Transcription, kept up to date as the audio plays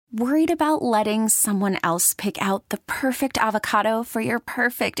Worried about letting someone else pick out the perfect avocado for your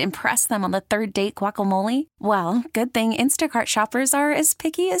perfect impress them on the third date guacamole? Well, good thing Instacart shoppers are as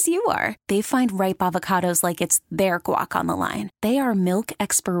picky as you are. They find ripe avocados like it's their guac on the line. They are milk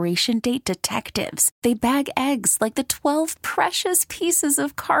expiration date detectives. They bag eggs like the 12 precious pieces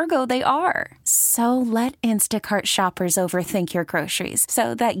of cargo they are. So let Instacart shoppers overthink your groceries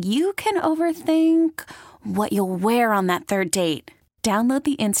so that you can overthink what you'll wear on that third date. Download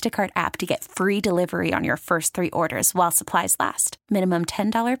the Instacart app to get free delivery on your first 3 orders while supplies last. Minimum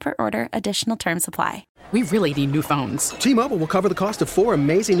 $10 per order. Additional terms apply. We really need new phones. T-Mobile will cover the cost of 4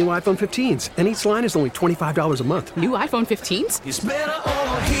 amazing new iPhone 15s, and each line is only $25 a month. New iPhone 15s? It's better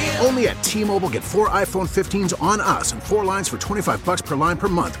over here. Only at T-Mobile, get 4 iPhone 15s on us and 4 lines for $25 per line per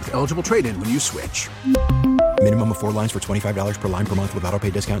month with eligible trade-in when you switch. Minimum of 4 lines for $25 per line per month with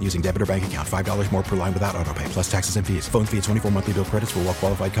autopay discount using debit or bank account. $5 more per line without autopay, plus taxes and fees. Phone fee at 24 monthly bill credits for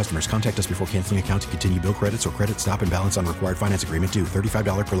well-qualified customers. Contact us before canceling account to continue bill credits or credit stop and balance on required finance agreement due.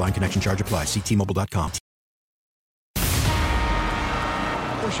 $35 per line connection charge applies. See T-Mobile.com.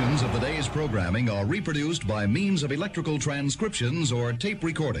 Portions of the day's programming are reproduced by means of electrical transcriptions or tape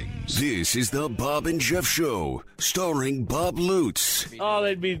recordings. This is the Bob and Jeff Show, starring Bob Lutz. Oh,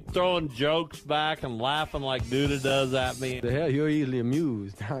 they'd be throwing jokes back and laughing like Duda does at me. The hell, you're easily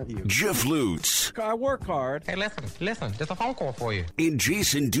amused, aren't you? Jeff Lutz. I work hard. Hey, listen, there's a phone call for you. And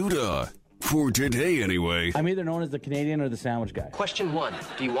Jason Duda. For today, anyway. I'm either known as the Canadian or the sandwich guy. Question 1,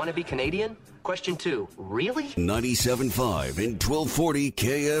 do you want to be Canadian? Question 2, really? 97.5 and 1240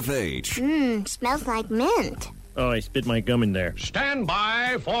 KFH. Smells like mint. Oh, I spit my gum in there. Stand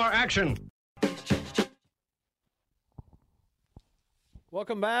by for action.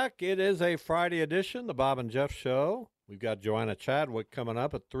 Welcome back. It is a Friday edition, the Bob and Jeff Show. We've got Joanna Chadwick coming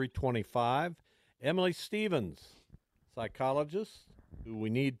up at 3:25. Emily Stevens, psychologist, who we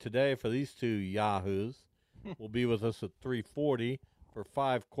need today for these two yahoos, will be with us at 3:40 for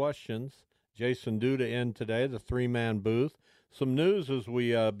 5 questions. Jason Duda in today, the 3-man booth. Some news as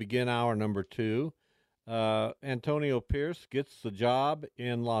we begin hour number 2. Antonio Pierce gets the job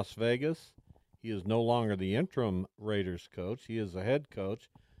in Las Vegas. He is no longer the interim Raiders coach. He is the head coach.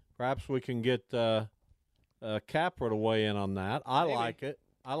 Perhaps we can get Capra to weigh in on that. I like it.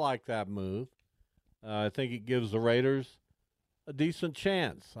 I like that move. I think it gives the Raiders a decent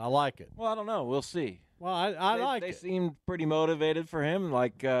chance. I like it. Well, I don't know. We'll see. Well, I like it. They seemed pretty motivated for him,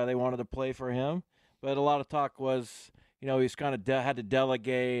 like they wanted to play for him. But a lot of talk was, he's kind of had to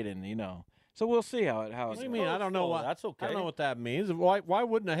delegate, and So we'll see how it. What do you mean? I don't know what. That's okay. I don't know what that means. Why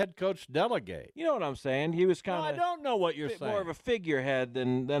wouldn't a head coach delegate? You know what I'm saying? He was kind of. I don't know what you're saying. More of a figurehead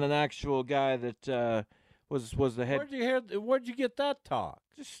than an actual guy that was the head. Where'd you get that talk?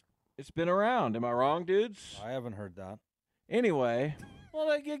 Just it's been around. Am I wrong, dudes? I haven't heard that. Anyway. Well,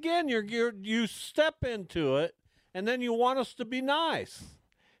 again, you step into it, and then you want us to be nice.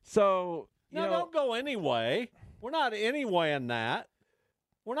 So don't go anyway. We're not anywaying that.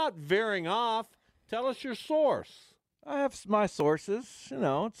 We're not veering off. Tell us your source. I have my sources.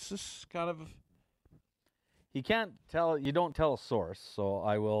 It's just kind of. You can't tell. You don't tell a source, so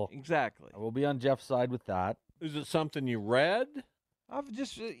I will. Exactly. I will be on Jeff's side with that. Is it something you read? I've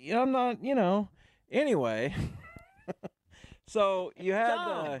just. I'm not. Anyway. So you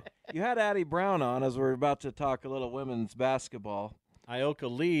had Addie Brown on as we're about to talk a little women's basketball. Ioka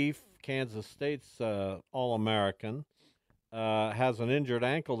Leaf, Kansas State's All-American, has an injured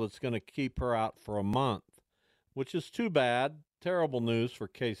ankle that's going to keep her out for a month, which is too bad. Terrible news for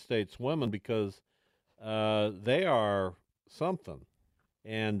K-State's women because they are something,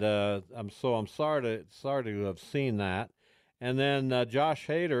 and I'm sorry to have seen that. And then Josh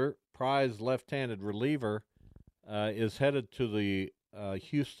Hader, prize left-handed reliever, is headed to the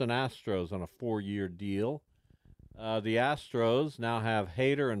Houston Astros on a 4-year deal. The Astros now have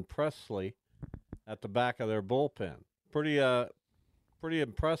Hader and Presley at the back of their bullpen. Pretty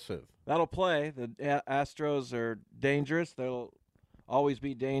impressive. That'll play. The Astros are dangerous. They'll always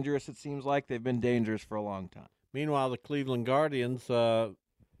be dangerous, it seems like. They've been dangerous for a long time. Meanwhile, the Cleveland Guardians,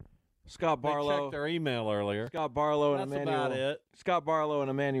 Scott Barlow. They checked their email earlier. Scott Barlow and That's about it. Scott Barlow and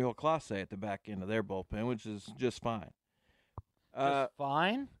Emmanuel Clase at the back end of their bullpen, which is just fine. Just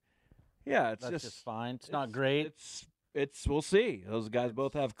fine? Yeah, That's just fine. It's not great. It's we'll see. Those guys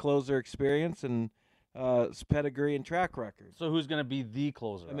both have closer experience and pedigree and track record. So who's going to be the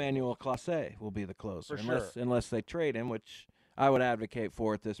closer? Emmanuel Clase will be the closer, For sure. unless they trade him, which I would advocate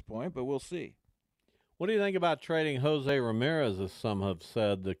for at this point, but we'll see. What do you think about trading Jose Ramirez, as some have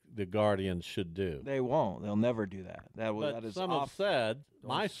said the Guardians should do? They won't. They'll never do that. That is some have said,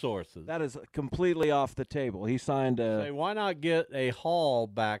 my sources, that is completely off the table. He signed a. Say, why not get a haul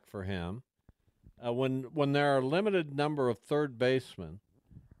back for him when there are a limited number of third basemen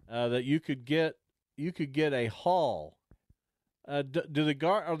that you could get a haul. Are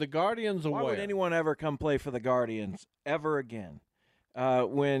the Guardians aware? Why would anyone ever come play for the Guardians ever again?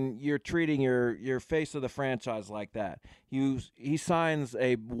 When you're treating your face of the franchise like that, he signs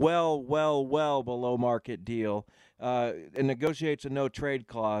a well below market deal, and negotiates a no trade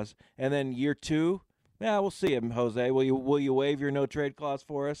clause, and then year 2, we'll see him, Jose. Will you waive your no trade clause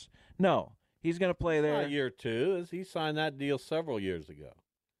for us? No, he's going to play there. Not year 2. He signed that deal several years ago.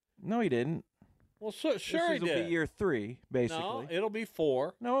 No, he didn't. Well, sure he did. It'll be year 3, basically. No, it'll be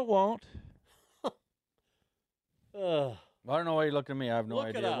 4. No, it won't. I don't know why you're looking at me. I have no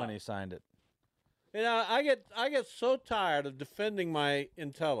idea when he signed it. You know, I get so tired of defending my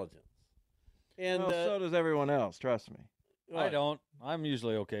intelligence. And so does everyone else, trust me. I don't. I'm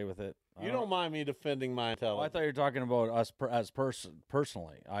usually okay with it. You don't mind me defending my intelligence. I thought you were talking about us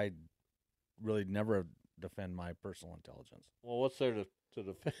personally. I really never defend my personal intelligence. Well, what's there to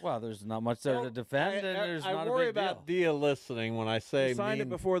defend? Well, there's not much there to defend, and there's not a big deal. I worry about Dia listening when I say he signed it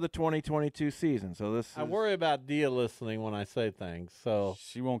before the 2022 season, so I worry about Dia listening when I say things. So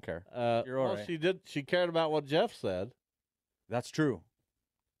she won't care. You're all right. She did. She cared about what Jeff said. That's true.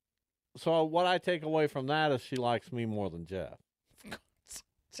 So what I take away from that is she likes me more than Jeff.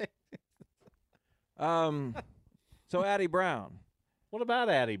 So Addie Brown. What about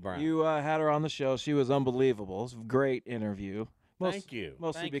Addie Brown? You had her on the show. She was unbelievable. It was a great interview. Thank you.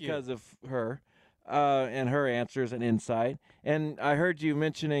 Mostly because of her and her answers and insight. And I heard you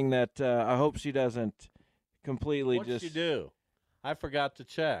mentioning that I hope she doesn't completely What'd she do? I forgot to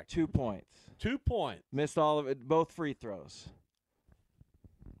check. 2 points. 2 points. Missed all of it, both free throws.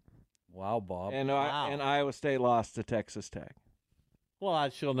 Wow, Bob. And Iowa State lost to Texas Tech. Well,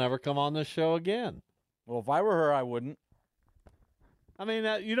 she'll never come on this show again. Well, if I were her, I wouldn't. I mean,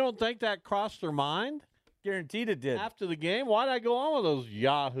 you don't think that crossed her mind? Guaranteed it did. After the game, why'd I go on with those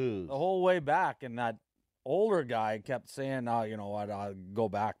yahoos? The whole way back, and that older guy kept saying, "Oh, you know what? I'll go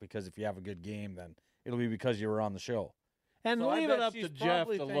back because if you have a good game, then it'll be because you were on the show." And leave it up to Jeff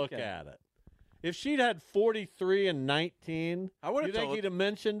to look at it. If she'd had 43 and 19, do you think he'd have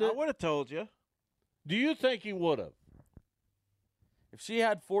mentioned it? I would have told you. Do you think he would have? If she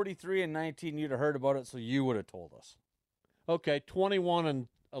had 43 and 19, you'd have heard about it, so you would have told us. Okay, 21 and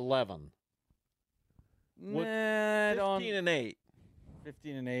 11. 15 and 8.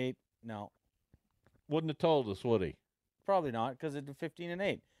 15 and 8, no. Wouldn't have told us, would he? Probably not, because it's 15 and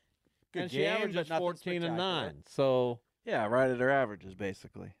 8. Good and game, she averages 14 and 9. So yeah, right at her averages,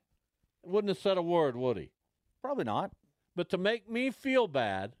 basically. Wouldn't have said a word, would he? Probably not. But to make me feel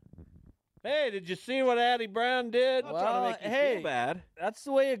bad, hey, did you see what Addie Brown did? I'm trying to make you feel bad. That's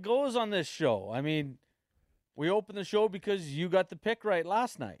the way it goes on this show. I mean, we opened the show because you got the pick right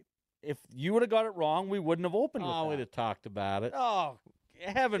last night. If you would have got it wrong, we wouldn't have opened with that. We'd have talked about it. Oh,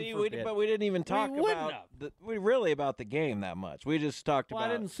 heaven forbid. But we didn't even talk about the game that much. We just talked about. I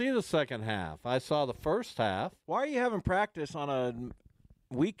didn't see the second half. I saw the first half. Why are you having practice on a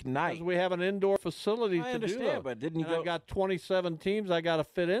weeknight? Because we have an indoor facility I to do understand, that. but didn't you I've got 27 teams. I got to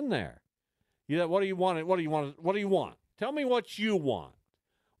fit in there. What do you want? What do you want? What do you want? Tell me what you want.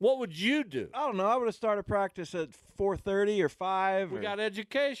 What would you do? I don't know. I would have started practice at 4:30 or 5. We got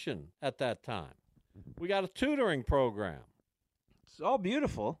education at that time. We got a tutoring program. It's all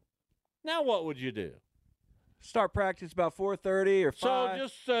beautiful. Now what would you do? Start practice about 4:30 or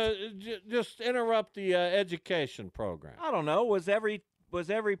 5. So just interrupt the education program. I don't know. Was every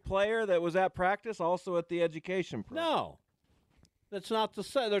player that was at practice also at the education program? No. That's not to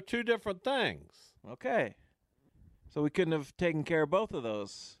say. They're two different things. Okay. So we couldn't have taken care of both of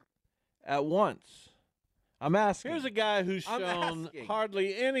those at once. I'm asking. Here's a guy who's shown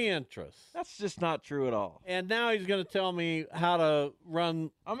hardly any interest. That's just not true at all. And now he's going to tell me how to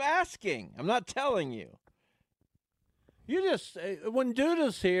run. I'm asking. I'm not telling you. You just, when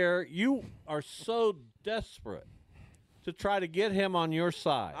Duda's here, you are so desperate to try to get him on your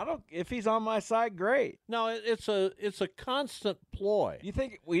side. If he's on my side, great. No, it's a constant ploy. You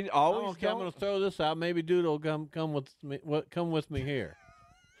think we always I'm going to throw this out. Maybe Duda will come with me here.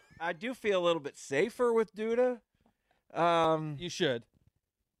 I do feel a little bit safer with Duda. You should.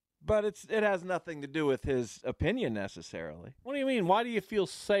 But it has nothing to do with his opinion necessarily. What do you mean? Why do you feel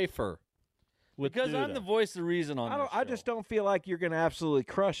safer with Because Duda? I'm the voice of reason on this show. I just don't feel like you're going to absolutely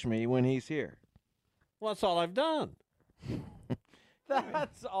crush me when he's here. Well, that's all I've done.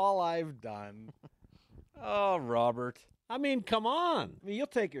 That's all I've done. Oh, Robert. I mean, come on. I mean, you'll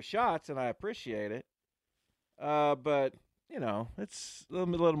take your shots, and I appreciate it. But, it's a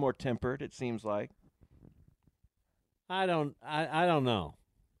little more tempered, it seems like. I don't know.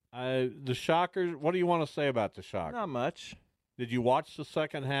 The Shockers, what do you want to say about the Shockers? Not much. Did you watch the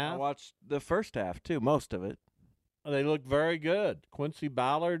second half? I watched the first half, too, most of it. They looked very good. Quincy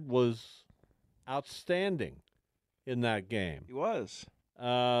Ballard was outstanding in that game. He was.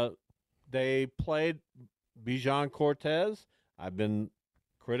 They played Bijan Cortez. I've been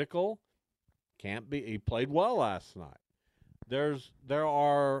critical. He played well last night. There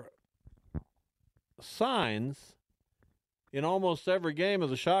are signs in almost every game of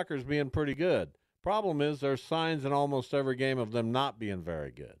the Shockers being pretty good. Problem is there's signs in almost every game of them not being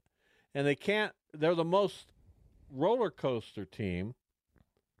very good. And they're the most roller coaster team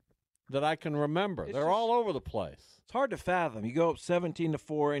that I can remember. They're all over the place. It's hard to fathom. You go up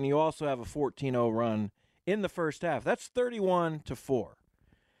 17-4, and you also have a 14-0 run in the first half. That's 31-4.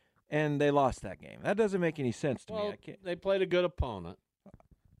 And they lost that game. That doesn't make any sense to me. They played a good opponent,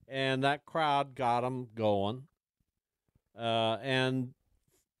 and that crowd got them going. And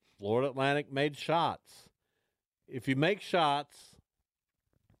Florida Atlantic made shots. If you make shots,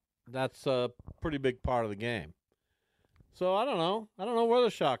 that's a pretty big part of the game. So I don't know. I don't know where the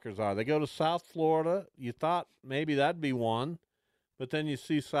Shockers are. They go to South Florida. You thought maybe that'd be one, but then you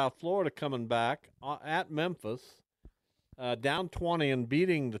see South Florida coming back at Memphis, down 20 and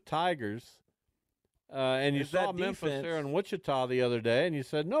beating the Tigers. And you saw Memphis there in Wichita the other day, and you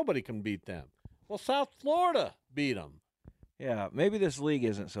said nobody can beat them. Well, South Florida beat them. Yeah, maybe this league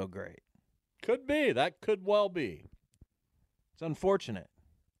isn't so great. Could be. That could well be. It's unfortunate.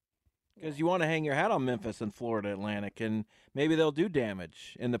 Because you want to hang your hat on Memphis and Florida Atlantic, and maybe they'll do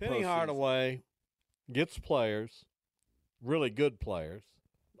damage in the postseason. Penny Hardaway gets players, really good players,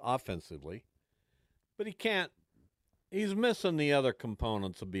 offensively, but he's missing the other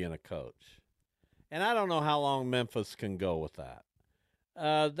components of being a coach. And I don't know how long Memphis can go with that.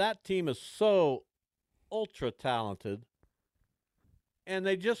 That team is so ultra-talented, and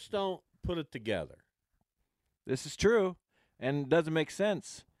they just don't put it together. This is true, and it doesn't make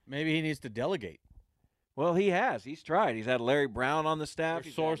sense. Maybe he needs to delegate. Well, he has. He's tried. He's had Larry Brown on the staff.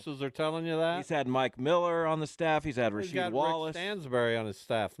 Your sources are telling you that? He's had Mike Miller on the staff. He's had He's Rasheed got Wallace. Rick Stansbury on his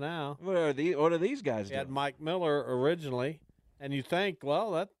staff now. What are these guys He doing? had Mike Miller originally, and you think,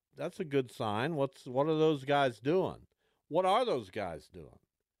 well, that's a good sign. What are those guys doing? What are those guys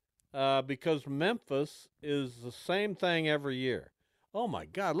doing? Because Memphis is the same thing every year. Oh, my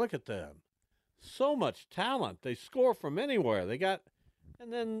God, look at them. So much talent. They score from anywhere.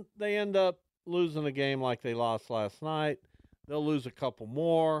 And then they end up losing a game like they lost last night. They'll lose a couple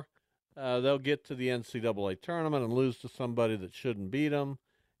more. They'll get to the NCAA tournament and lose to somebody that shouldn't beat them.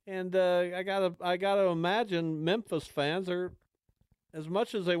 And I gotta imagine Memphis fans are, as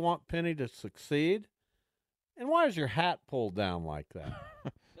much as they want Penny to succeed. And why is your hat pulled down like that?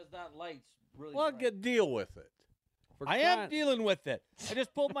 Because that light's really bright. Deal with it. I am dealing with it. I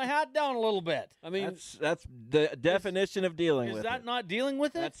just pulled my hat down a little bit. I mean, that's the definition of dealing with it. Is that not dealing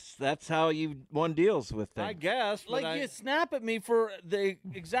with it? That's how one deals with things. I guess. You snap at me for the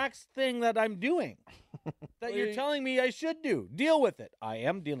exact thing that I'm doing that you're telling me I should do. Deal with it. I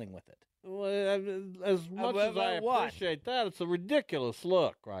am dealing with it. Well, as much as I appreciate that, it's a ridiculous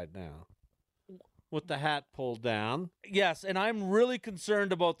look right now with the hat pulled down. Yes, and I'm really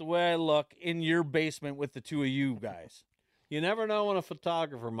concerned about the way I look in your basement with the two of you guys. You never know when a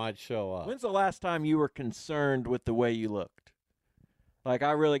photographer might show up. When's the last time you were concerned with the way you looked? Like,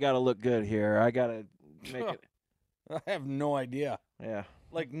 I really got to look good here. I got to make it. I have no idea. Yeah.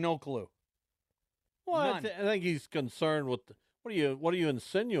 Like, no clue. Well, I think he's concerned with what are you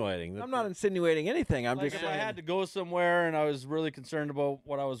insinuating? I'm not insinuating anything. I'm just if saying. I had to go somewhere and I was really concerned about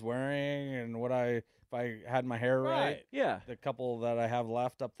what I was wearing and if I had my hair right. Yeah. The couple that I have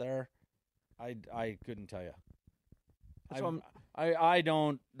left up there, I couldn't tell you. I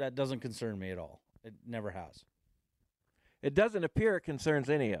don't. That doesn't concern me at all. It never has. It doesn't appear it concerns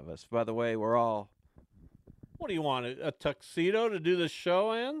any of us. By the way, we're all. What do you want? A tuxedo to do the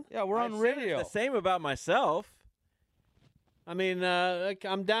show in? Yeah, we're on radio. The same about myself. I mean,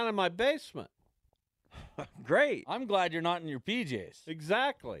 I'm down in my basement. Great. I'm glad you're not in your PJs.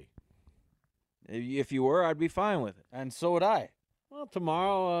 Exactly. If you were, I'd be fine with it. And so would I. Well,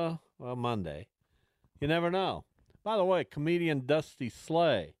 tomorrow, Monday. You never know. By the way, comedian Dusty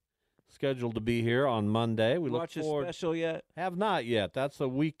Slay scheduled to be here on Monday. We watch his special yet? Have not yet. That's a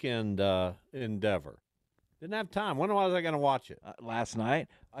weekend endeavor. Didn't have time. When was I going to watch it? Last night.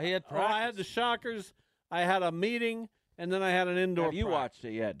 I had practice. I had the Shockers. I had a meeting, and then I had an indoor. Have you watched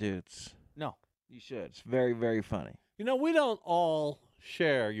it yet, dudes? No. You should. It's very, very funny. You know, we don't all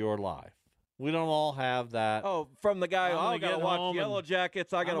share your life. We don't all have that. Oh, from the guy, I got to watch Yellow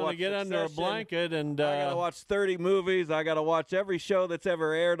Jackets. I got to watch get under a blanket and I got to watch 30 movies. I got to watch every show that's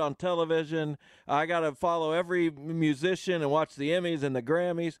ever aired on television. I got to follow every musician and watch the Emmys and the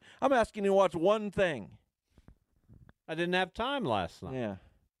Grammys. I'm asking you to watch one thing. I didn't have time last night. Yeah.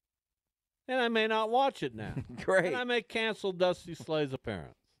 And I may not watch it now. Great. And I may cancel Dusty Slay's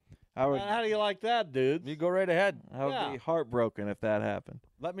appearance. How do you like that, dude? You go right ahead. I would be heartbroken if that happened.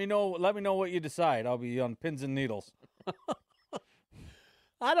 Let me know what you decide. I'll be on pins and needles.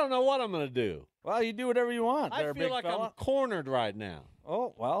 I don't know what I'm going to do. Well, you do whatever you want. I feel like I'm cornered right now.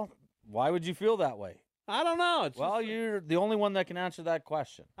 Oh, well, why would you feel that way? I don't know. You're the only one that can answer that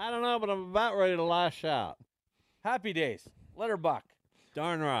question. I don't know, but I'm about ready to lash out. Happy days. Let her buck.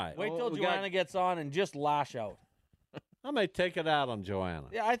 Darn right. Wait till Joanna gets on and just lash out. I may take it out on Joanna.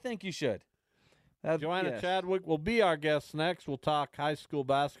 Yeah, I think you should. Joanna Chadwick will be our guest next. We'll talk high school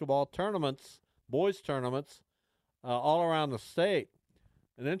basketball tournaments, boys tournaments, all around the state.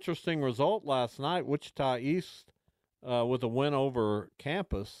 An interesting result last night, Wichita East with a win over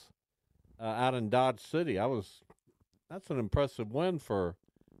campus out in Dodge City. That's an impressive win for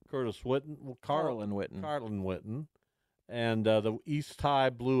Curtis Witten. Well, Carlin Witten. Carlin Witten. And the East High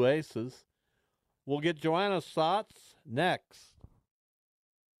Blue Aces. We'll get Joanna's thoughts next.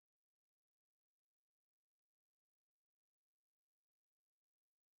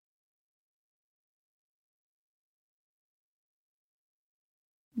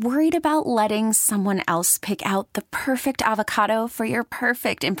 Worried about letting someone else pick out the perfect avocado for your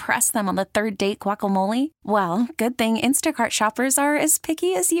perfect impress them on the third date guacamole? Well, good thing Instacart shoppers are as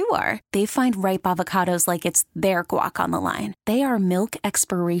picky as you are. They find ripe avocados like it's their guac on the line. They are milk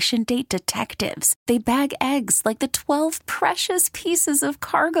expiration date detectives. They bag eggs like the 12 precious pieces of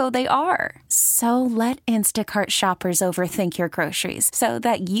cargo they are. So let Instacart shoppers overthink your groceries so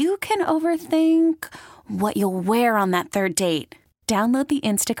that you can overthink what you'll wear on that third date. Download the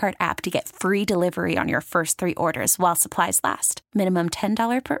Instacart app to get free delivery on your first 3 orders while supplies last. Minimum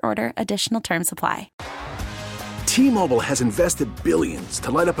 $10 per order. Additional terms apply. T-Mobile has invested billions to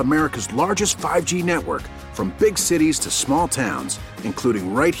light up America's largest 5G network, from big cities to small towns,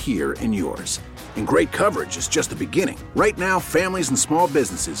 including right here in yours. And great coverage is just the beginning. Right now, families and small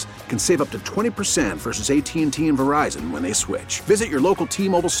businesses can save up to 20% versus AT&T and Verizon when they switch. Visit your local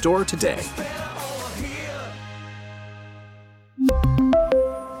T-Mobile store today.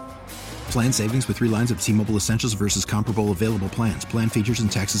 Plan savings with 3 lines of T-Mobile Essentials versus comparable available plans. Plan features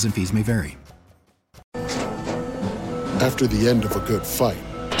and taxes and fees may vary. After the end of a good fight,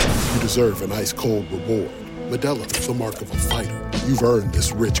 you deserve an ice-cold reward. Modelo is the mark of a fighter. You've earned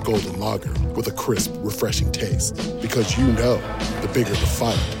this rich golden lager with a crisp, refreshing taste. Because you know, the bigger the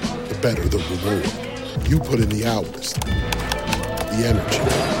fight, the better the reward. You put in the hours, the energy,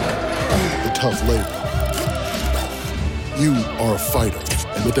 the tough labor. You are a fighter,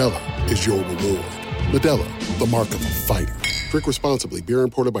 and Modelo is your reward. Modelo, the mark of a fighter. Drink responsibly. Beer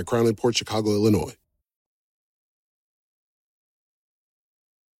imported by Crown Imports, Chicago, Illinois.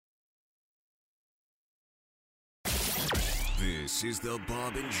 This is the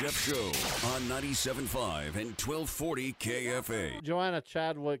Bob and Jeff Show on 97.5 and 1240 KFA. Joanna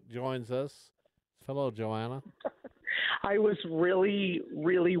Chadwick joins us. Hello, Joanna. I was really,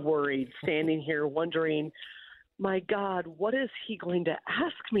 really worried standing here wondering, my God, what is he going to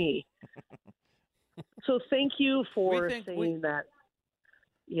ask me? So thank you for saying that.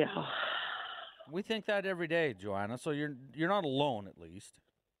 Yeah. We think that every day, Joanna, so you're not alone at least.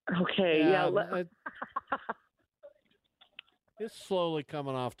 Okay, yeah. It's slowly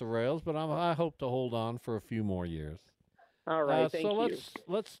coming off the rails, but I hope to hold on for a few more years. All right, thank you.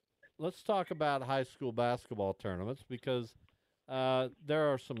 So let's talk about high school basketball tournaments, because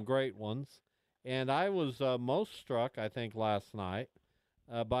there are some great ones. And I was most struck, I think, last night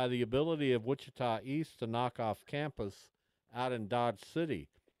by the ability of Wichita East to knock off campus out in Dodge City.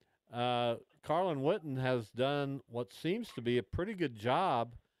 Carlin Witten has done what seems to be a pretty good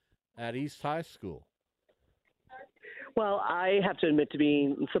job at East High School. Well, I have to admit to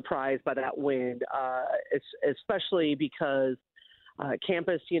being surprised by that win, especially because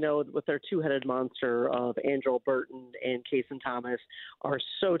campus, with their two-headed monster of Angelo Burton and Kason Thomas, are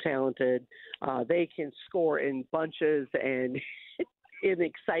so talented. They can score in bunches and in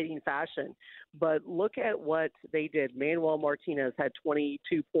exciting fashion. But look at what they did. Manuel Martinez had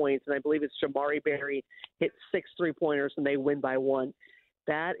 22 points, and I believe it's Jamari Berry hit 6 3-pointers, and they win by 1.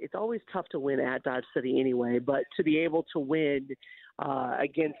 It's always tough to win at Dodge City anyway, but to be able to win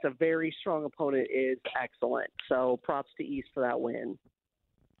against a very strong opponent is excellent. So props to East for that win.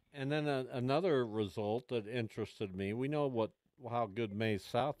 And then another result that interested me, we know how good Maize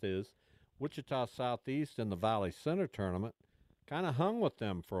South is. Wichita Southeast in the Valley Center tournament kind of hung with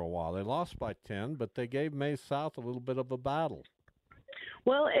them for a while. They lost by 10, but they gave Maize South a little bit of a battle.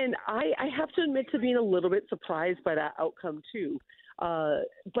 Well, and I have to admit to being a little bit surprised by that outcome too.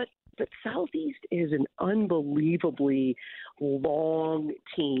 But Southeast is an unbelievably long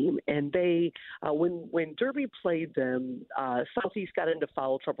team, and they when Derby played them, Southeast got into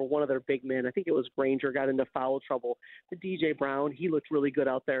foul trouble. One of their big men, I think it was Granger, got into foul trouble. The DJ Brown, he looked really good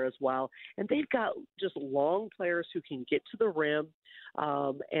out there as well. And they've got just long players who can get to the rim.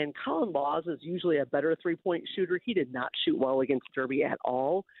 And Colin Laws is usually a better three-point shooter. He did not shoot well against Derby at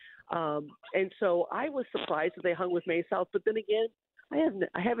all. And so I was surprised that they hung with Maize South. But then again,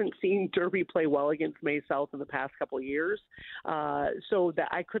 I haven't seen Derby play well against Maize South in the past couple of years, so that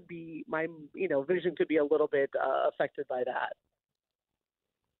I could be my vision could be a little bit affected by that.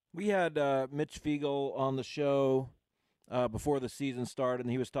 We had Mitch Fiegel on the show before the season started,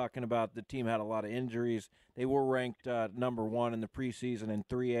 and he was talking about the team had a lot of injuries. They were ranked number 1 in the preseason in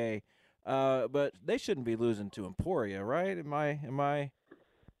 3A, but they shouldn't be losing to Emporia, right? Am I?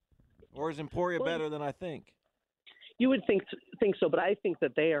 Or is Emporia better than I think? You would think so, but I think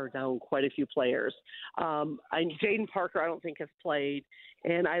that they are down quite a few players. Jaden Parker, I don't think, has played,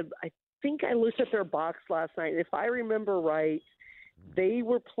 and I think I looked at their box last night. If I remember right, they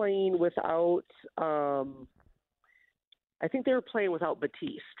were playing without. I think they were playing without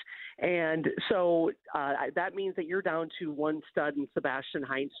Batiste, and so that means that you're down to one stud in Sebastian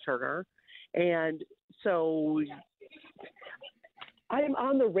Heinz-Turner, and so I'm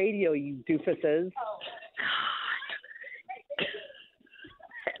on the radio, you doofuses.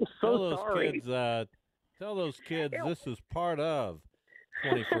 I'm so sorry. Tell those kids this is part of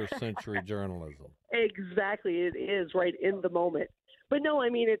 21st century journalism. Exactly, it is right in the moment. But no, I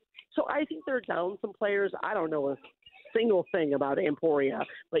mean so I think they're down some players. I don't know a single thing about Emporia,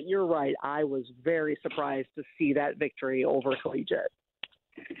 but you're right. I was very surprised to see that victory over Collegiate.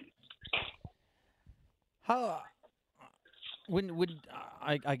 I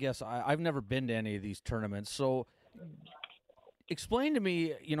guess I've never been to any of these tournaments, so explain to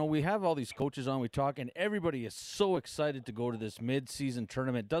me, we have all these coaches on, we talk, and everybody is so excited to go to this mid-season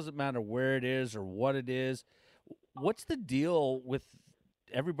tournament. Doesn't matter where it is or what it is. What's the deal with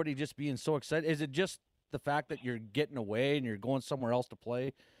everybody just being so excited? Is it just the fact that you're getting away and you're going somewhere else to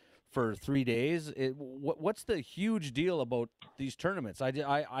play for 3 days? What's the huge deal about these tournaments?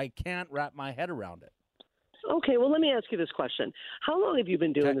 I can't wrap my head around it. Okay, well, let me ask you this question. How long have you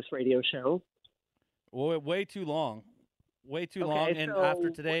been doing this radio show? Well, way too long. Way too long, and after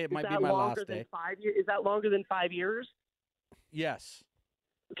today, it might be my last day. Is that longer than 5 years? Yes.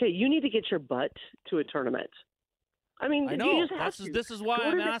 Okay, you need to get your butt to a tournament. I mean, I know. You just have to. This is why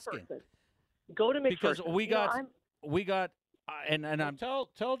I'm asking. Go to McPherson. Because we got, and I'm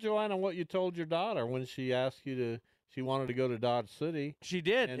tell Joanna what you told your daughter when she asked you to. She wanted to go to Dodge City. She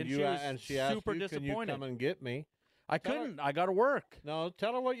did, and she was super asked disappointed. Can you come and get me? I couldn't. I got to work. No,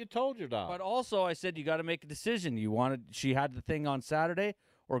 tell her what you told your daughter. But also, I said you got to make a decision. She had the thing on Saturday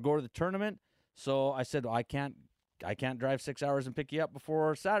or go to the tournament. So I said I can't drive 6 hours and pick you up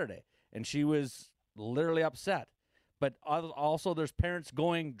before Saturday. And she was literally upset. But also, there's parents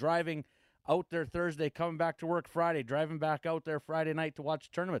driving out there Thursday, coming back to work Friday, driving back out there Friday night to watch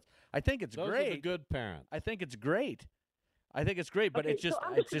tournaments. I think it's Those great. Are the good parents. I think it's great. But Okay, it's just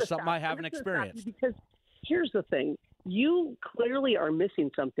so something I haven't experienced. Because here's the thing. You clearly are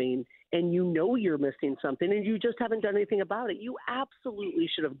missing something, and you know you're missing something, and you just haven't done anything about it. You absolutely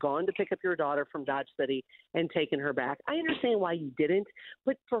should have gone to pick up your daughter from Dodge City and taken her back. I understand why you didn't,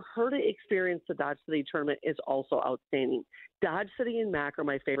 but for her to experience the Dodge City tournament is also outstanding. Dodge City and MAC are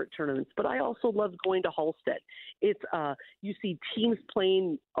my favorite tournaments, but I also love going to Halstead. It's you see teams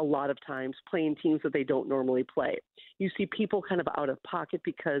playing a lot of times, playing teams that they don't normally play. You see people kind of out of pocket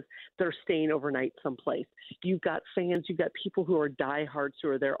because they're staying overnight someplace. You've got fans, you've got people who are diehards who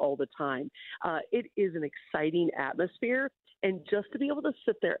are there all the time. It is an exciting atmosphere. And just to be able to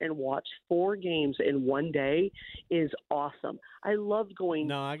sit there and watch 4 games in one day is awesome. I loved going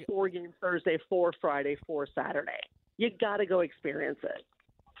 4 games Thursday, 4 Friday, 4 Saturday. You got to go experience it.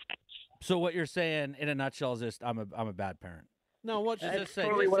 So what you're saying, in a nutshell, is this: I'm a bad parent. No, what she's just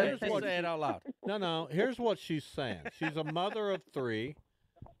saying. Say it out loud. No. Here's what she's saying. She's a mother of 3.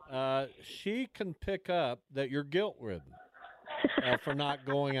 She can pick up that you're guilt-ridden for not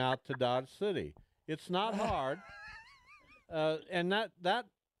going out to Dodge City. It's not hard. And that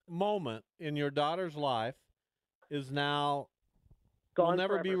moment in your daughter's life is now will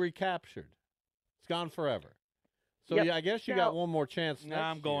never be recaptured. It's gone forever. So Yep. yeah, I guess you Now- got one more chance. Nah,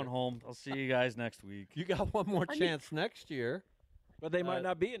 I'm going home. I'll see you guys next week. You got one more chance next year. But they might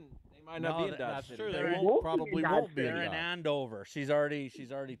not be in. They might not be in Dodge That's City. true. They They won't probably be in won't be They're in in Dodge. Andover. She's already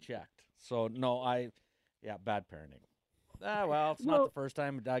checked. So no, bad parenting. Well, it's not the first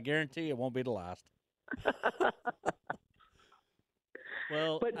time. I guarantee it won't be the last.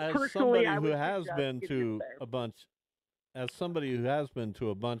 Well, But as personally, somebody I who would has suggest been getting to there. a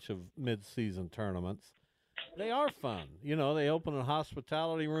bunch, of mid-season tournaments, they are fun. You know, they open a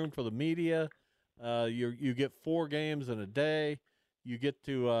hospitality room for the media. You get 4 games in a day. You get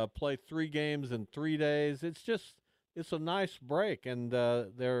to play 3 games in 3 days. It's a nice break, and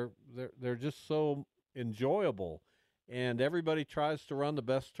they're just so enjoyable. And everybody tries to run the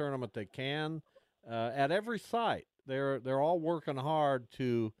best tournament they can at every site. They're all working hard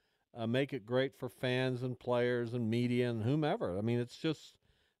to make it great for fans and players and media and whomever. I mean,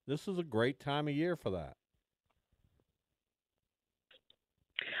 this is a great time of year for that.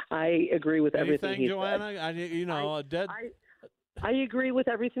 I agree with everything he Joanna? said. I agree with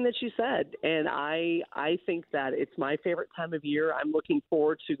everything that you said, and I think that it's my favorite time of year. I'm looking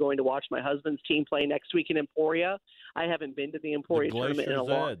forward to going to watch my husband's team play next week in Emporia. I haven't been to the Emporia tournament in a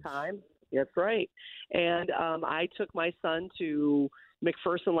long time. That's right. And I took my son to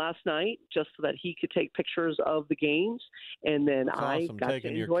McPherson last night just so that he could take pictures of the games, and then That's I awesome, got to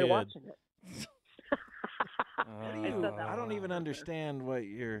taking your enjoy kid. watching it. I don't even understand what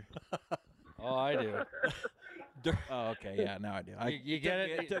you're. Oh, I do. Oh, okay. Yeah, now I do. You get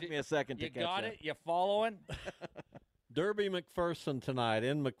it? It took me a second to You catch got up. it? You following? Derby McPherson tonight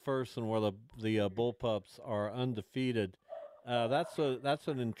in McPherson, where the Bullpups are undefeated. That's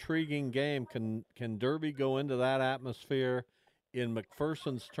an intriguing game. Can Derby go into that atmosphere in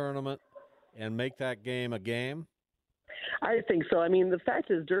McPherson's tournament and make that game a game? I think so. I mean, the fact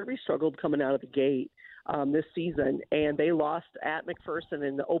is, Derby struggled coming out of the gate this season, and they lost at McPherson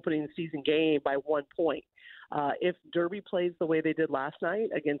in the opening season game by 1 point. If Derby plays the way they did last night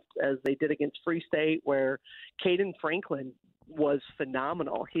as they did against Free State, where Caden Franklin was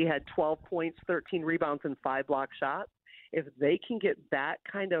phenomenal. He had 12 points, 13 rebounds, and 5 block shots. If they can get that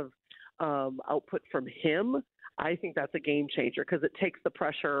kind of output from him, I think that's a game changer because it takes the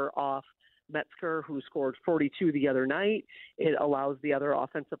pressure off Metzger, who scored 42 the other night. It allows the other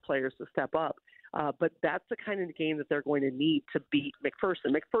offensive players to step up. But that's the kind of game that they're going to need to beat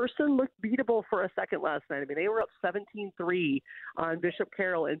McPherson. McPherson looked beatable for a second last night. I mean, they were up 17-3 on Bishop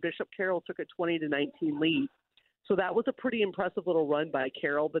Carroll, and Bishop Carroll took a 20-19 lead. So that was a pretty impressive little run by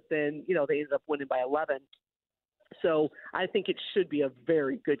Carroll, but then, they ended up winning by 11. So I think it should be a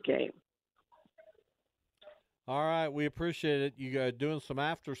very good game. All right, we appreciate it. You guys doing some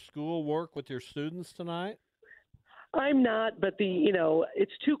after-school work with your students tonight? I'm not, but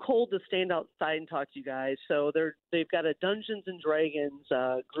it's too cold to stand outside and talk to you guys. So they've got a Dungeons and Dragons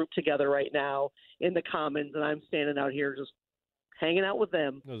group together right now in the Commons, and I'm standing out here just hanging out with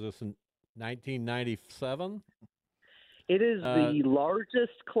them. Was this in 1997? It is the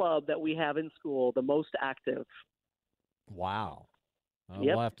largest club that we have in school, the most active. Wow. Yep.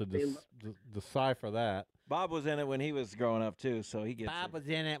 We'll have to decipher that. Bob was in it when he was growing up too, so he gets it. was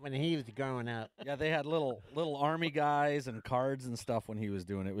in it when he was growing up. Yeah, they had little army guys and cards and stuff when he was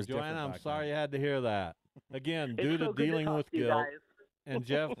doing it. It was Joanna, different I'm back sorry then. you had to hear that. Again, due to so good to dealing talk with to you guilt, guys. and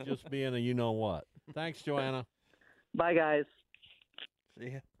Jeff just being a you-know-what. Thanks, Joanna. Bye, guys. See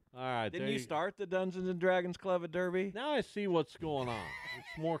ya. All right. Didn't there you start the Dungeons and Dragons Club at Derby? Now I see what's going on.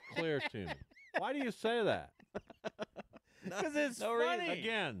 It's more clear to me. Why do you say that? Because it's no funny. reason.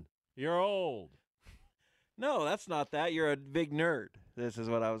 Again, you're old. No, that's not that. You're a big nerd. This is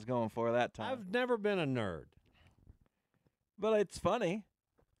what I was going for that time. I've never been a nerd. But it's funny.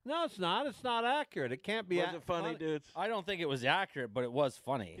 No, it's not. It's not accurate. It can't be Was it funny, dudes? I don't think it was accurate, but it was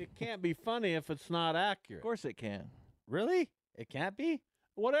funny. It can't be funny if it's not accurate. Of course it can. Really? It can't be?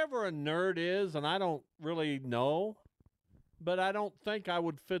 Whatever a nerd is, and I don't really know, but I don't think I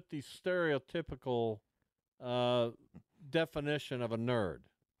would fit the stereotypical definition of a nerd.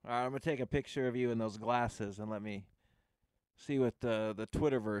 All right, I'm going to take a picture of you in those glasses and let me see what the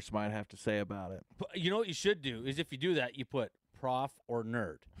Twitterverse might have to say about it. But you know what you should do is if you do that, you put prof or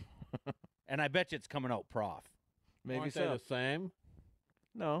nerd. And I bet you it's coming out prof. Maybe Aren't so. they the same?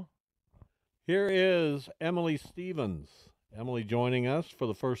 No. Here is Emily Stevens. Emily joining us for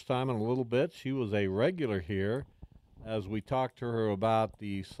the first time in a little bit. She was a regular here as we talked to her about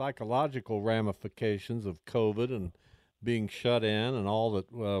the psychological ramifications of COVID and being shut in and all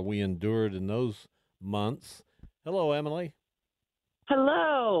that we endured in those months. Hello, Emily.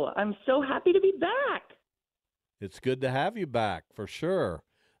 Hello. I'm so happy to be back. It's good to have you back, for sure.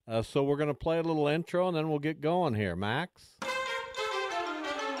 So we're going to play a little intro, and then we'll get going here. Max?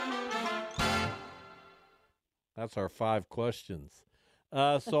 That's our 5 questions.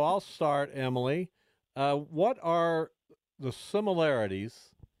 So I'll start, Emily. What are the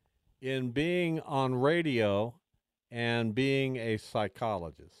similarities in being on radio and being a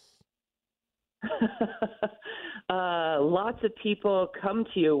psychologist? Lots of people come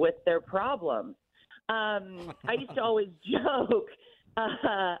to you with their problems. I used to always joke.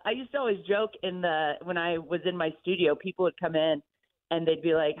 When I was in my studio, people would come in and they'd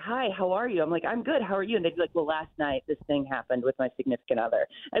be like, "Hi, how are you?" I'm like, "I'm good. How are you?" And they'd be like, "Well, last night this thing happened with my significant other."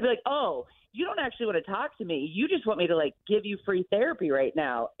 I'd be like, "Oh, you don't actually want to talk to me. You just want me to like give you free therapy right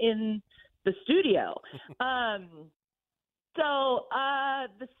now in the studio." So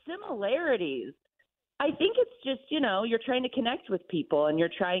the similarities, I think it's just, you're trying to connect with people and you're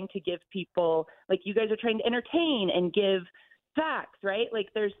trying to give people, like you guys are trying to entertain and give facts, right? Like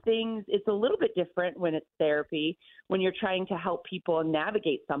there's things, it's a little bit different when it's therapy, when you're trying to help people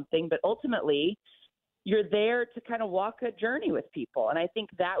navigate something, but ultimately you're there to kind of walk a journey with people. And I think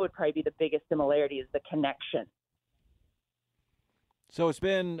that would probably be the biggest similarity is the connection. So it's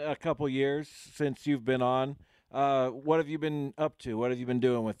been a couple years since you've been on. What have you been up to? What have you been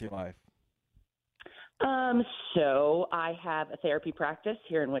doing with your life? So I have a therapy practice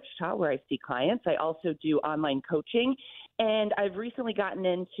here in Wichita where I see clients. I also do online coaching, and I've recently gotten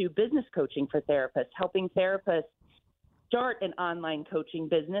into business coaching for therapists, helping therapists start an online coaching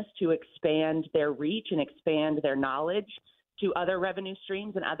business to expand their reach and expand their knowledge to other revenue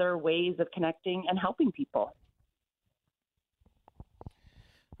streams and other ways of connecting and helping people.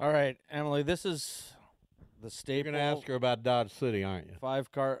 All right, Emily, this is the staple. You're going to ask her about Dodge City, aren't you?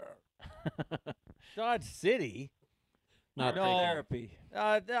 5-car. Dodge City? Not therapy.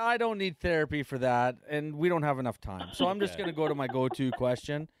 I don't need therapy for that, and we don't have enough time. So I'm just going to go to my go-to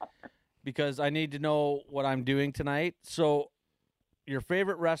question because I need to know what I'm doing tonight. So your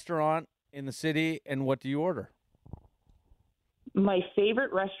favorite restaurant in the city, and what do you order? My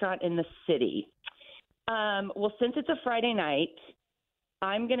favorite restaurant in the city. Well, since it's a Friday night,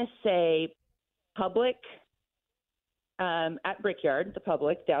 I'm going to say Public at Brickyard, the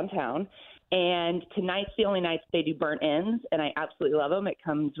Public downtown. And tonight's the only night they do burnt ends, and I absolutely love them. It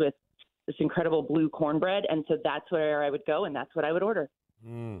comes with this incredible blue cornbread, and so that's where I would go, and that's what I would order.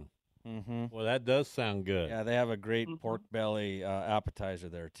 Mm-hmm. Well, that does sound good. Yeah, they have a great pork belly appetizer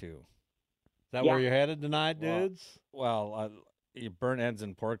there, too. Is that where you're headed tonight, dudes? Well, you burnt ends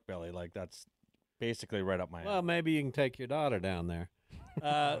and pork belly, like that's basically right up my alley. Well, maybe you can take your daughter down there.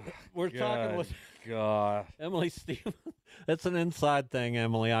 We're talking with Emily Stevens. That's an inside thing,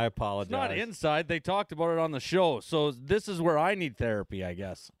 Emily. I apologize. It's not inside. They talked about it on the show. So this is where I need therapy, I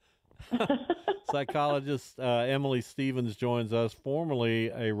guess. Psychologist Emily Stevens joins us, formerly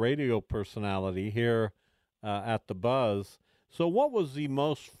a radio personality here at The Buzz. So what was the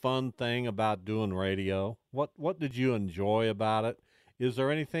most fun thing about doing radio? What did you enjoy about it? Is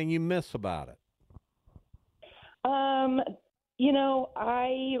there anything you miss about it?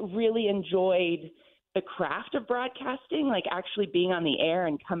 I really enjoyed the craft of broadcasting, like actually being on the air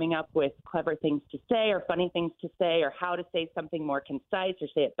and coming up with clever things to say or funny things to say or how to say something more concise or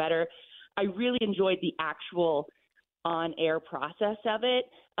say it better. I really enjoyed the actual on-air process of it,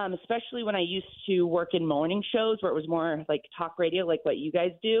 especially when I used to work in morning shows where it was more like talk radio, like what you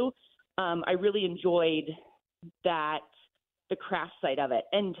guys do. I really enjoyed that, the craft side of it.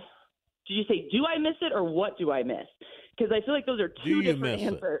 And did you say, do I miss it or what do I miss? Because I feel like those are two different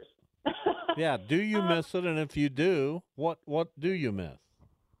answers. Yeah, do you miss it? And if you do, what do you miss?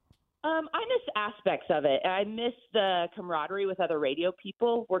 I miss aspects of it. I miss the camaraderie with other radio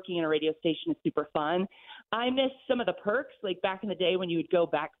people. Working in a radio station is super fun. I miss some of the perks, like back in the day when you would go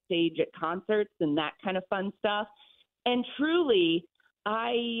backstage at concerts and that kind of fun stuff. And truly,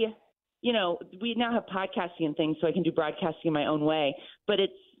 we now have podcasting and things, so I can do broadcasting in my own way. But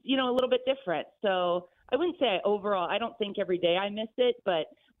it's, a little bit different. So I wouldn't say I don't think every day I miss it, but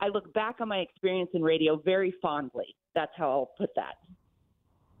I look back on my experience in radio very fondly. That's how I'll put that.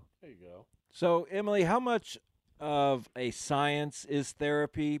 There you go. So, Emily, how much of a science is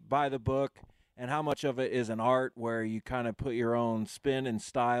therapy by the book, and how much of it is an art where you kind of put your own spin and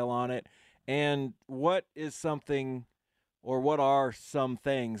style on it? And what is something, or what are some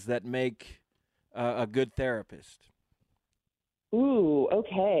things that make a good therapist? Ooh,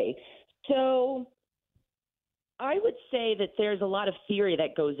 okay. So I would say that there's a lot of theory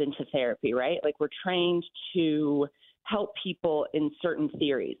that goes into therapy, right? Like we're trained to help people in certain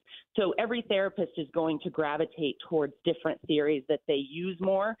theories. So every therapist is going to gravitate towards different theories that they use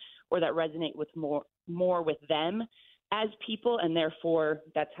more or that resonate with more with them. as people, and therefore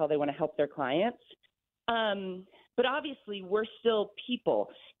that's how they want to help their clients. But obviously, we're still people.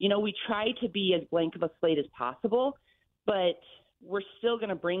 We try to be as blank of a slate as possible, but we're still going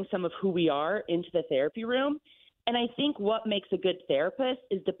to bring some of who we are into the therapy room. And I think what makes a good therapist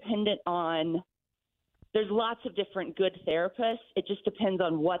is dependent on – there's lots of different good therapists. It just depends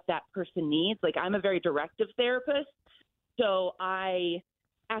on what that person needs. Like, I'm a very directive therapist, so I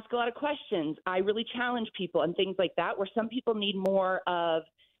ask a lot of questions. I really challenge people and things like that, where some people need more of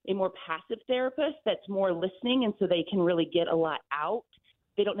a more passive therapist that's more listening, and so they can really get a lot out.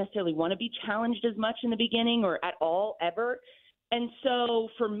 They don't necessarily want to be challenged as much in the beginning or at all ever. And so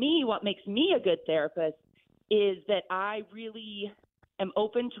for me, what makes me a good therapist is that I really am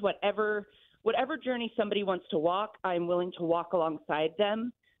open to whatever journey somebody wants to walk. I'm willing to walk alongside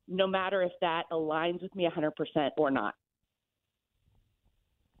them, no matter if that aligns with me 100% or not.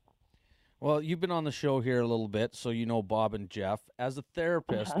 Well, you've been on the show here a little bit, so you know Bob and Jeff. As a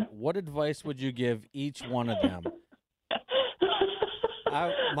therapist, what advice would you give each one of them?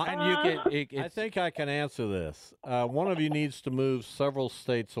 I think I can answer this. One of you needs to move several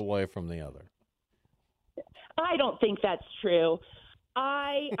states away from the other. I don't think that's true.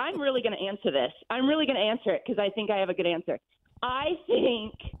 I'm really going to answer this. I'm really going to answer it because I think I have a good answer. I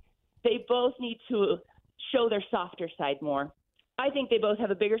think they both need to show their softer side more. I think they both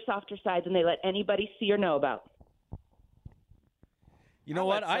have a bigger, softer side than they let anybody see or know about. You know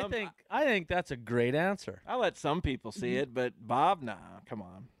what? I think that's a great answer. I'll let some people see it, but Bob, nah, come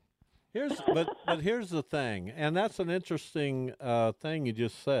on. But here's the thing, and that's an interesting thing you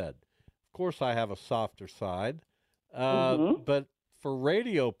just said. Of course, I have a softer side, but for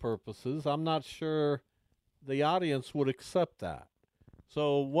radio purposes, I'm not sure the audience would accept that.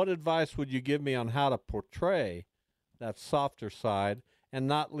 So what advice would you give me on how to portray that softer side and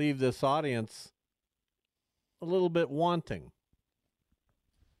not leave this audience a little bit wanting?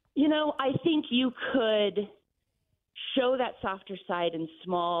 I think you could show that softer side in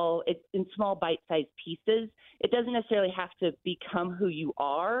small bite-sized pieces. It doesn't necessarily have to become who you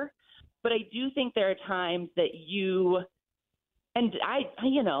are, but I do think there are times that you and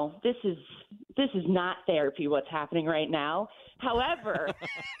this is not therapy what's happening right now. However,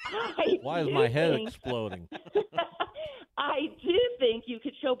 why is my head exploding? I do think you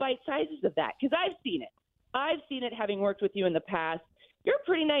could show bite sizes of that because I've seen it. I've seen it having worked with you in the past. You're a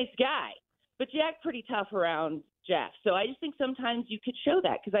pretty nice guy, but you act pretty tough around Jeff. So I just think sometimes you could show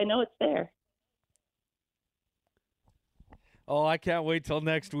that because I know it's there. Oh, I can't wait till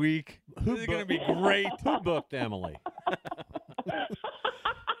next week. This is going to be great. Who booked Emily?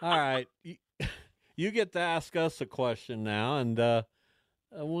 All right. You get to ask us a question now, and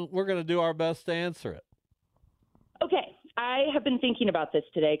we're going to do our best to answer it. Okay. I have been thinking about this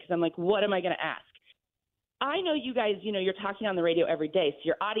today because I'm like, what am I going to ask? I know you guys, you're talking on the radio every day, so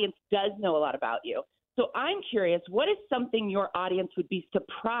your audience does know a lot about you. So I'm curious, what is something your audience would be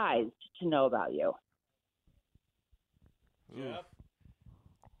surprised to know about you? Jeff?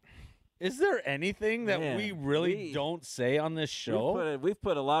 Is there anything that we really don't say on this show? We've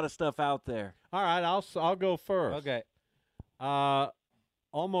put a lot of stuff out there. All right, I'll go first. Okay. I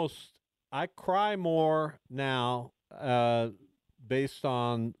cry more now based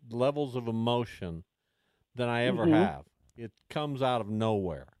on levels of emotion than I ever have. It comes out of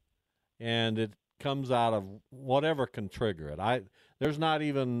nowhere, and it comes out of whatever can trigger it. I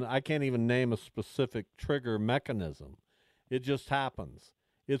can't even name a specific trigger mechanism. It just happens.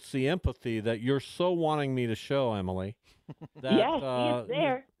 It's the empathy that you're so wanting me to show, Emily. That, yes, it's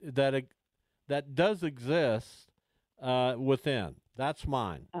there. That does exist within. That's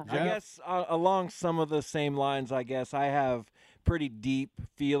mine. I guess along some of the same lines, I guess I have pretty deep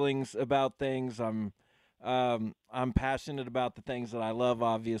feelings about things. I'm passionate about the things that I love,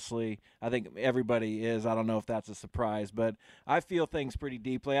 obviously. I think everybody is. I don't know if that's a surprise, but I feel things pretty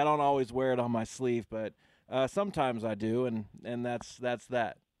deeply. I don't always wear it on my sleeve, but sometimes I do, and that's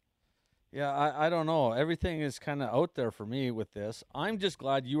that. Yeah, I don't know. Everything is kind of out there for me with this. I'm just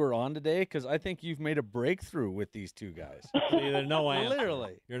glad you were on today because I think you've made a breakthrough with these two guys. See, there's no answer.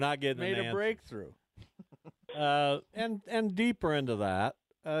 Literally. You're not getting made an a answer. breakthrough. And deeper into that,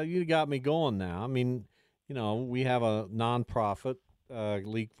 you got me going now. I mean, we have a nonprofit,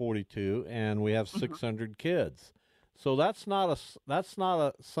 League 42, and we have 600 kids. So that's not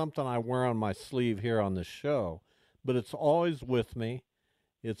something I wear on my sleeve here on this show, but it's always with me.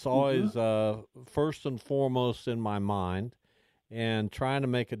 It's always first and foremost in my mind, and trying to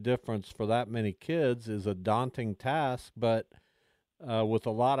make a difference for that many kids is a daunting task, but with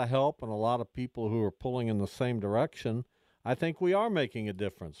a lot of help and a lot of people who are pulling in the same direction, I think we are making a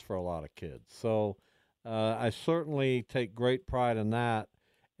difference for a lot of kids. So I certainly take great pride in that,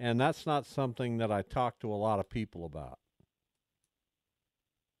 and that's not something that I talk to a lot of people about.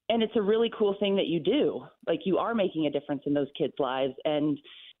 And it's a really cool thing that you do. Like, you are making a difference in those kids' lives, and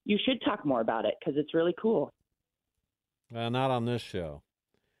you should talk more about it because it's really cool. Not on this show,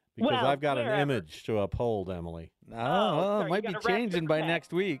 because Well, I've got wherever. an image to uphold, Emily. It might be changing by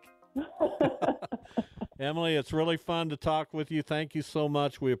next week. Emily, it's really fun to talk with you. Thank you so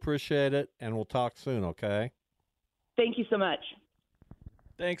much. We appreciate it, and we'll talk soon, okay? Thank you so much.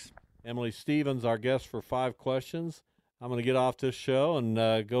 Thanks. Emily Stevens, our guest for 5 questions. I'm going to get off this show and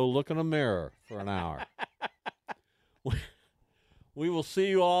go look in a mirror for an hour. We will see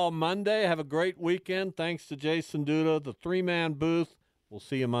you all Monday. Have a great weekend. Thanks to Jason Duda, the 3-man booth. We'll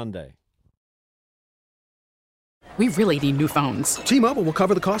see you Monday. We really need new phones. T-Mobile will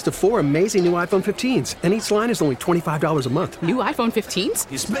cover the cost of 4 amazing new iPhone 15s, and each line is only $25 a month. New iPhone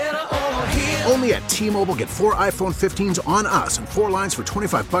 15s? It's better over here. Only at T-Mobile, get 4 iPhone 15s on us and 4 lines for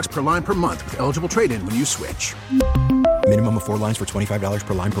 $25 per line per month with eligible trade-in when you switch. Minimum of 4 lines for $25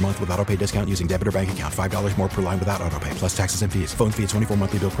 per line per month with autopay discount using debit or bank account. $5 more per line without autopay, plus taxes and fees. Phone fee at 24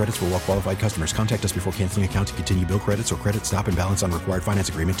 monthly bill credits for well-qualified customers. Contact us before canceling account to continue bill credits or credit stop and balance on required finance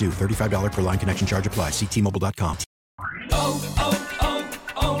agreement due. $35 per line connection charge applies. See T-Mobile.com.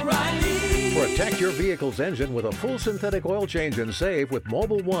 O'Reilly. Protect your vehicle's engine with a full synthetic oil change and save with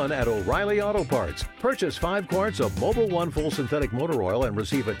Mobil 1 at O'Reilly Auto Parts. Purchase 5 quarts of Mobil 1 full synthetic motor oil and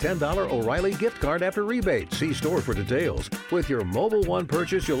receive a $10 O'Reilly gift card after rebate. See store for details. With your Mobil 1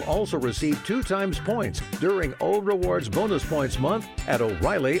 purchase, you'll also receive 2 times points during O Rewards Bonus Points Month at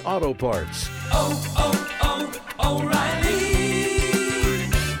O'Reilly Auto Parts. O'Reilly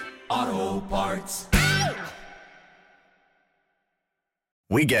Auto Parts.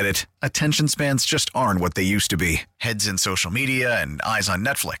 We get it. Attention spans just aren't what they used to be. Heads in social media and eyes on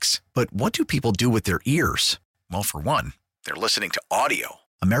Netflix. But what do people do with their ears? Well, for one, they're listening to audio.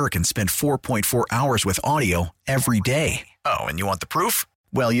 Americans spend 4.4 hours with audio every day. Oh, and you want the proof?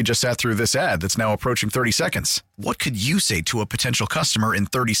 Well, you just sat through this ad that's now approaching 30 seconds. What could you say to a potential customer in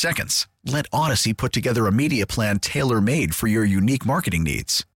 30 seconds? Let Odyssey put together a media plan tailor-made for your unique marketing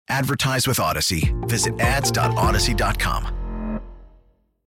needs. Advertise with Odyssey. Visit ads.odyssey.com.